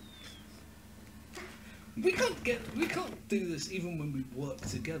 We can't do this even when we work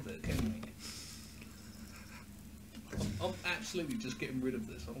together, can we? I'm absolutely just getting rid of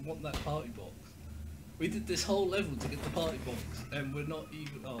this. I want that party box. We did this whole level to get the party box, and we're not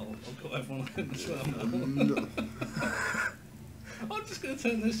even. Oh, I've got everyone on as well now. I'm just going to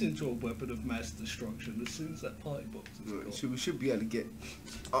turn this into a weapon of mass destruction as soon as that party box is gone. So we should be able to get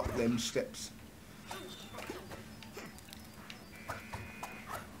up them steps.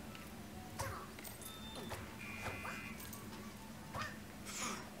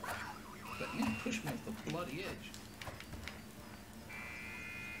 But you push me off the bloody edge.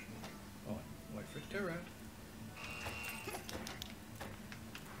 Alright, wait for it to go around.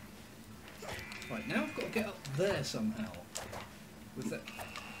 Right, now I've got to get up there somehow. With that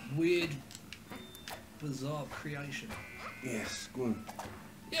weird, bizarre creation. Yes, go on.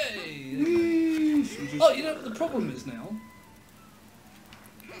 Yay! Whee! Oh, you know what the problem is now?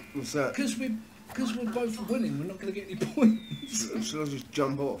 What's that? Because we're both winning, we're not going to get any points. Should I just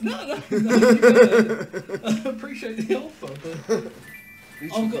jump off? No. I appreciate the offer, but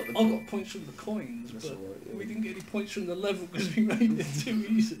I've got points from the coins, That's but all right, yeah. we didn't get any points from the level because we made it too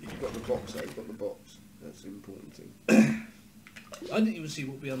easy. You've got the box though, you've got the box. That's the important thing. I didn't even see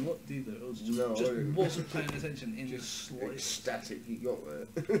what we unlocked either. I was just, No, just I didn't. wasn't paying attention in the Just slightest. ecstatic you got there.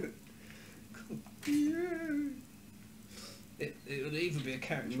 It would either be a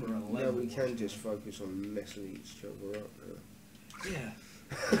character or a level. Now we can just focus on messing each other up now. Yeah.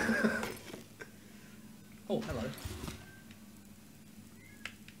 Oh, hello.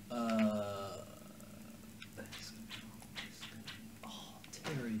 Oh,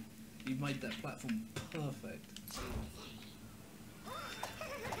 Terry, you made that platform perfect.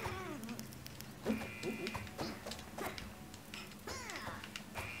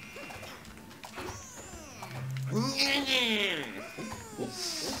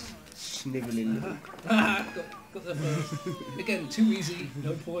 Snivelling little. Got there first. Again, too easy,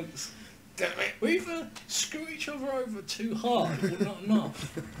 no points. Damn it! We either screw each other over too hard or not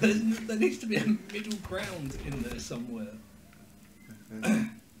enough. There needs to be a middle ground in there somewhere. How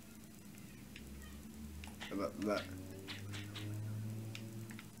about that?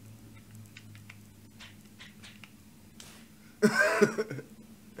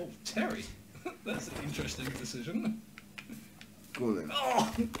 Oh, Terry. That's an interesting decision. Go on then.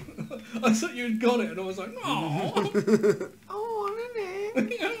 Oh! I thought you had got it and I was like, oh! Oh,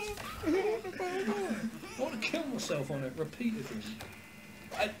 I want to kill myself on it repeatedly.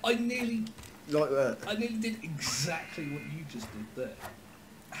 I nearly like that. I nearly did exactly what you just did there.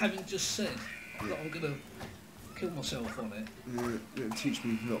 Having just said that I'm going to kill myself on it, Yeah, it'll teach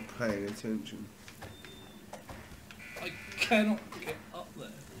me not paying attention. I cannot get up there.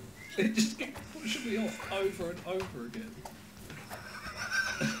 It just keeps pushing me off over and over again.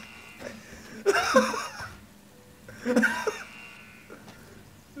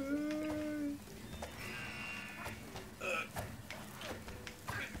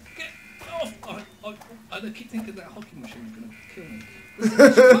 Get off! I keep thinking that hockey machine is going to kill me.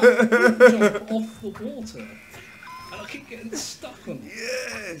 Jump off the water. And I keep getting stuck on it.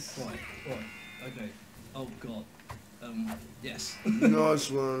 Yes! Right, okay. Oh god. Yes. Nice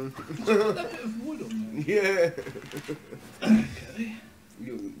one. Did you put that bit of wood on there? Yeah. Okay.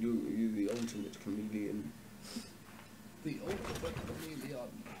 You're the ultimate chameleon. The ultimate chameleon.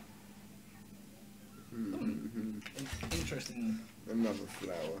 Interesting. Another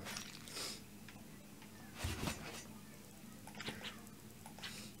flower.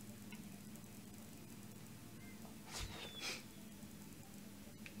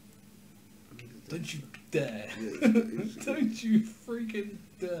 Don't you dare. Yeah, Don't you freaking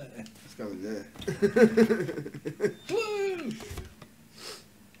dare. Let's go in there. Woo!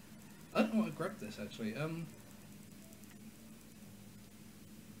 I don't know why I grabbed this actually.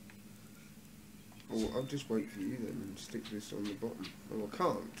 Oh, I'll just wait for you then and stick this on the bottom. Oh, I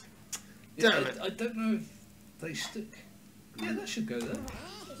can't. Yeah, Damn it! I don't know if they stick. Yeah, that should go there.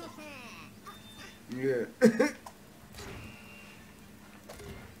 Yeah.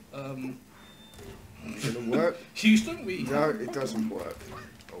 Gonna work? Houston, we. No, it doesn't work.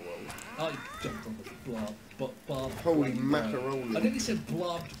 Oh well. I jumped on the barbed. Holy bloody macaroni. wire. I nearly said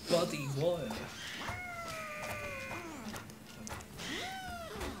barbed buddy wire.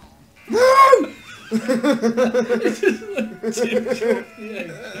 No! It just like tipped you off the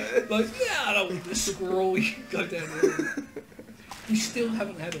edge. Like, yeah, I don't want to scroll. You can go down there. We still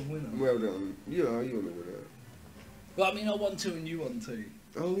haven't had a winner. Well done. You're the winner. Well, I mean, I won 2 and you won 2.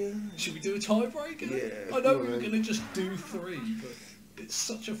 Oh yeah. Should we do a tiebreaker? Yeah. I know we were going to just do 3, but it's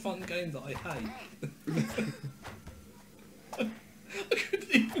such a fun game that I hate. I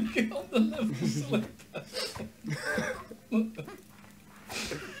couldn't even get on the levels like that.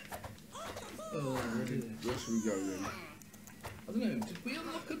 Oh, dear. Where should we go then? I don't know, did we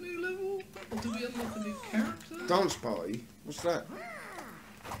unlock a new level? Or did we unlock a new character? Dance party? What's that?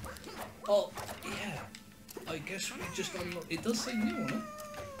 Oh, yeah. I guess we just unlocked... It does say new on it.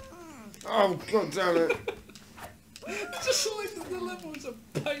 Oh, god damn it. It's just like that the level is a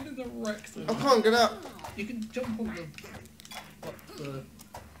pain in the rectum. I can't get up. You can jump on the... up the...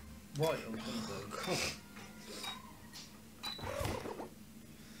 right or something.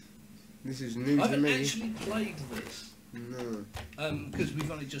 This is new I to haven't me. actually played this. No. Because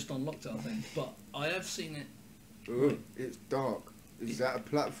we've only just unlocked it, I think. But I have seen it. Oh, it's dark. Is that a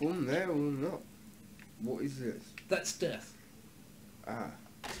platform there or not? What is this? That's death. Ah.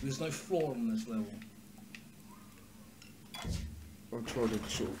 There's no floor on this level. I'll try to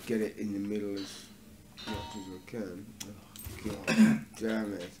sort of get it in the middle as much as I can. Oh, god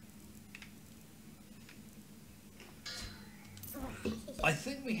damn it. I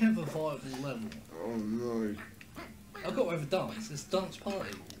think we have a viable level. Oh no. I've got to have a dance. It's dance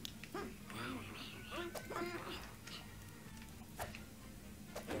party.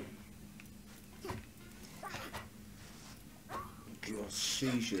 God,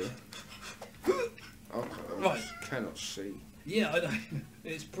 seizure. I Right. cannot see. Yeah, I know.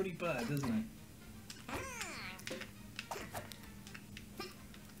 It's pretty bad, isn't it?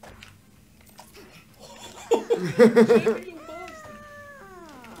 Little bastard.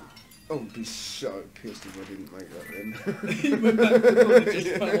 I would be so pissed if I didn't make that then. He went back to the door and just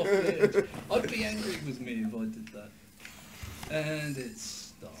fell off the edge. I'd be angry with me if I did that. And it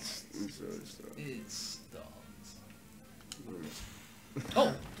starts. It starts.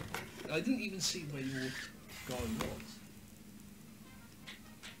 Oh! I didn't even see where your guy was.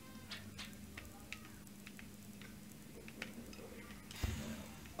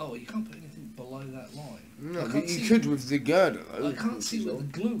 Oh, you can't put anything below that line. No, but you could with the girder though. I can't see where the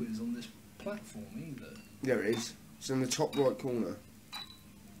glue is on this platform either. There it is. It's in the top right corner.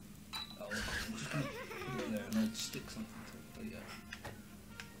 Oh, I'm just going to put it there and I'll stick something to it. But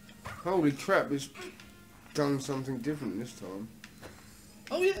yeah. Holy crap, it's done something different this time.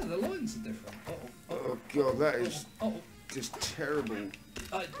 Oh yeah, the lines are different. Uh-oh. Oh god, that is Oh, just terrible.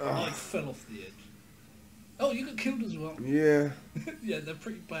 I fell off the edge. Oh, you got killed as well. Yeah. Yeah, they're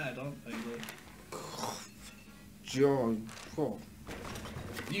pretty bad, aren't they? John. Oh.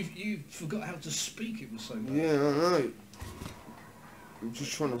 You forgot how to speak. It was so bad. Yeah, I know. I'm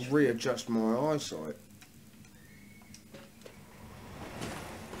just trying to readjust my eyesight.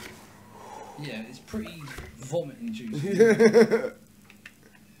 Yeah, it's pretty vomit-inducing. Yeah.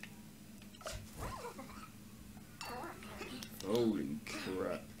 Holy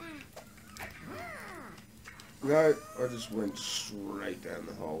crap. No, I just went straight down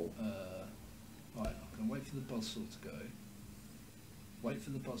the hole. Right, I'm going to wait for the buzzsaw to go. Wait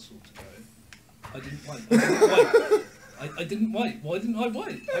for the buzzsaw to go. I didn't wait. I didn't wait. Why didn't I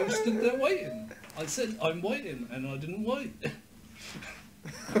wait? I was stood there waiting. I said, I'm waiting, and I didn't wait.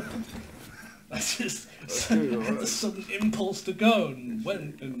 I just do, had the sudden impulse to go and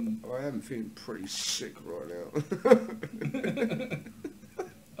went and... I am feeling pretty sick right now.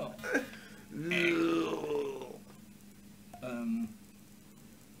 Oh.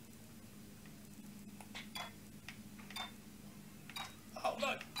 Oh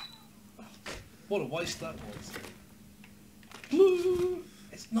no! What a waste that was. Glue!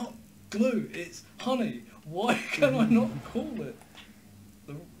 It's not glue, it's honey. Why can I not call it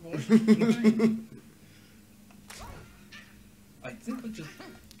the right name? I think I just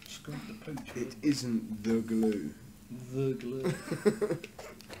screwed the pooch. It isn't the glue. The glue.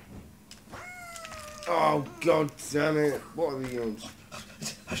 Oh god damn it! What are the odds?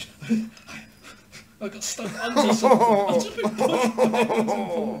 I got stuck under something. I've just been pushed backwards and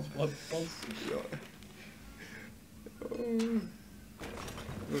forwards by buzzing.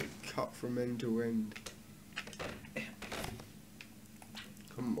 Cut from end to end.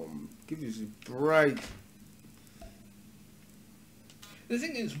 Come on, give us a break. The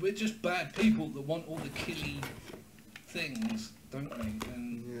thing is, we're just bad people that want all the killy things, don't we?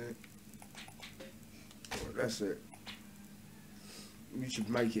 And yeah. Well, that's it. We should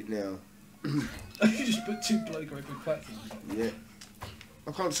make it now. you just put 2 blow great big platforms. Yeah.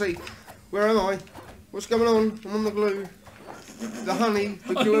 I can't see. Where am I? What's going on? I'm on the glue. The honey,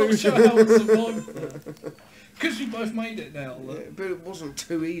 the glue. I'm not sure how to survive that. Because you both made it now. Look. Yeah, but it wasn't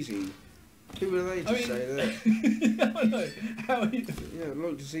too easy. Who were they to say that? I know. How are you? Yeah, I'd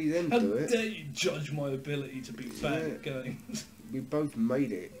like to see them How do it. dare you judge my ability to be bad at games? We both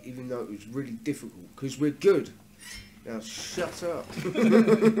made it, even though it was really difficult, because we're good. Now shut up.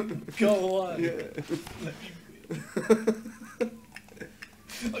 Go away. Yeah. Let me win.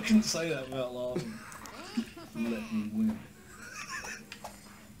 I couldn't say that without laughing. Let me win.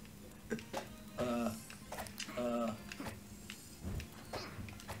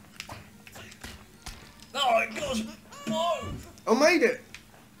 Oh my gosh, both! I made it!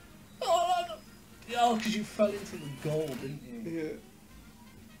 Oh, yeah, because you fell into the goal, didn't you? Yeah.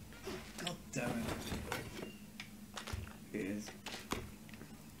 God damn it. Yes.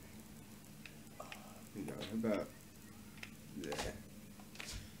 You know, about there.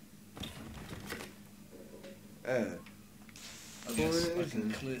 I guess I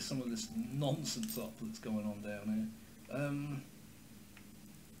can clear some of this nonsense up that's going on down here.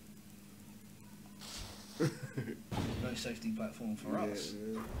 No safety platform for us.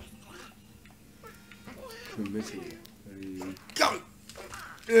 Yeah. Committee. Go!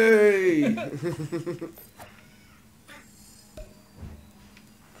 Hey!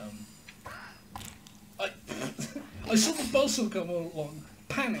 I saw the buzzsaw come along,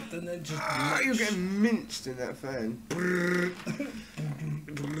 panicked, and then just... You're getting minced in that fan.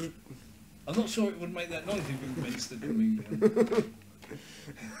 I'm not sure it would make that noise if you minced a chameleon.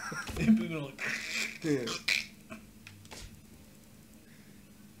 It'd be like... Yeah. Just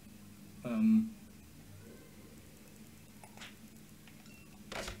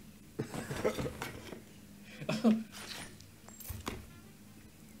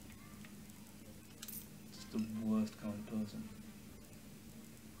the worst kind of person.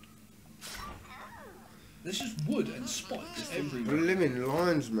 There's just wood and spikes everywhere. Blimmin'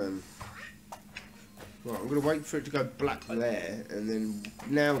 lines, man. Right, I'm going to wait for it to go black there, and then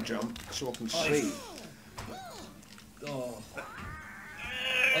now jump so I can see. Oh.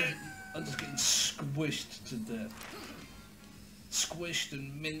 I'm just getting squished to death. Squished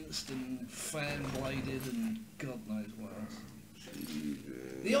and minced and fan-bladed and God knows what else.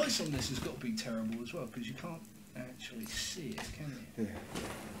 Jesus. The ice on this has got to be terrible as well, because you can't actually see it, can you?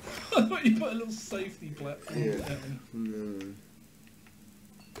 Yeah. I thought you put a little safety platform down. No.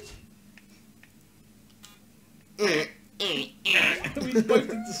 We both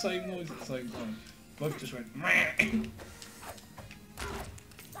did the same noise at the same time. Both just went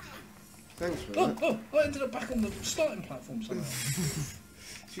Thanks for that. Oh, I ended up back on the starting platform somehow.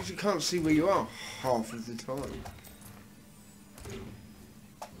 Because you can't see where you are half of the time.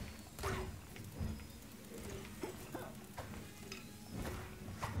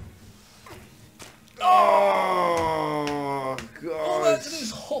 Oh, God. All I had to do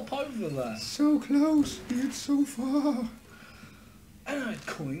is hop over that. So close, yet so far. And I had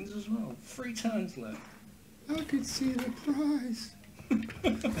coins as well. 3 turns left. I could see the prize.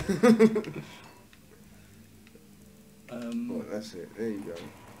 Oh, that's it. There you go.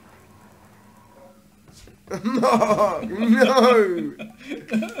 Mark, no!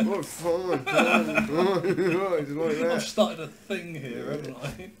 What fun! It's like that. I've started a thing here, haven't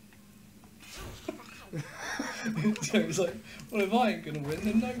I? It's like, well, if I ain't going to win,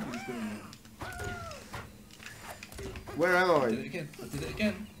 then nobody's going to win. Where am I I? did it again. I did it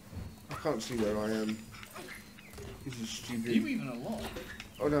again. I can't see where I am. This is Are stupid. you even alive?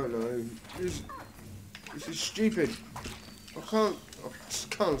 I don't know. This is stupid. I just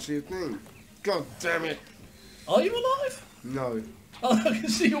can't see a thing. God damn it. Are you alive? No. Oh, I can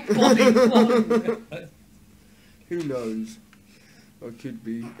see your body flying. Who knows? I could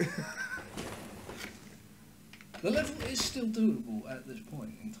be. The level is still doable at this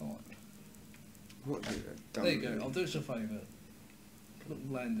point in time. What did I There you go, I'll do us a favour. Look,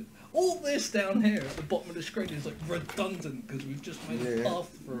 landed. All this down here at the bottom of the screen is like redundant because we've just made a path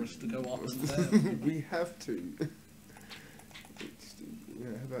for us to go up and down. We have to.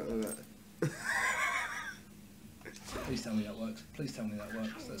 Yeah, how about that? Please tell me that works. Please tell me that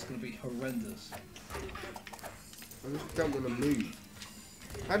works. That's going to be horrendous. I just don't want to move.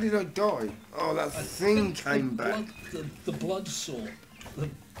 How did I die? Oh, that thing came back. The blood saw.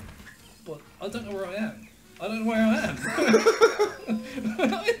 But I don't know where I am. I don't know where I am.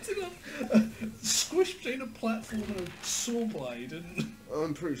 I ended up squished between a platform and a saw blade. And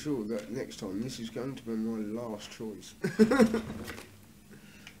I'm pretty sure that next time this is going to be my last choice. What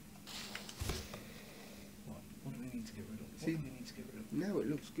do we need to get rid of? What do we need to get rid of? Now it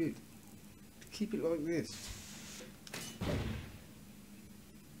looks good. Keep it like this.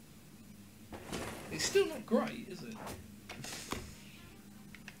 It's still not great, is it?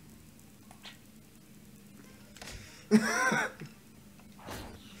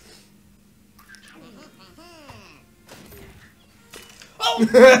 Oh!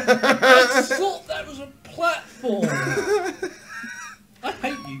 I thought that was a platform! I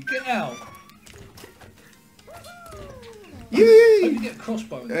hate you, get out! Yay! Hope you get a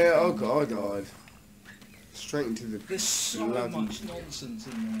crossbow in Yeah, there. oh god, I died. Straight into the There's so bloody... much nonsense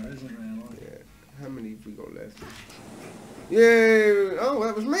in there, isn't there? Like, Yeah. How many have we got left? Yay! Oh,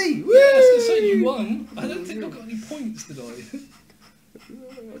 that was me! Woo! yeah, I was going to say you won. I don't think I got any points, did I?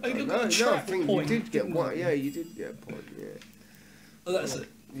 I think I got a I trap think point. you did get didn't one. I? Yeah, you did get a point, yeah. Oh, that's it.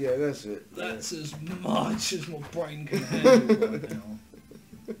 Yeah, that's it. That's as much as my brain can handle right now.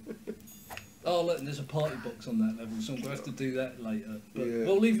 Oh, look, there's a party box on that level, so I'm going to have to do that later. But Yeah.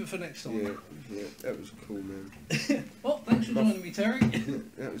 we'll leave it for next time. Yeah, that was cool, man. Well, thanks for joining me, Terry.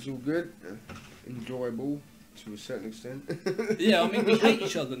 That was all good. Enjoyable to a certain extent. Yeah, I mean, we hate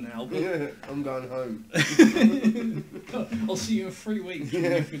each other now, but Yeah, I'm going home. I'll see you in 3 weeks when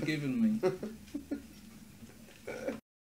you've forgiven me.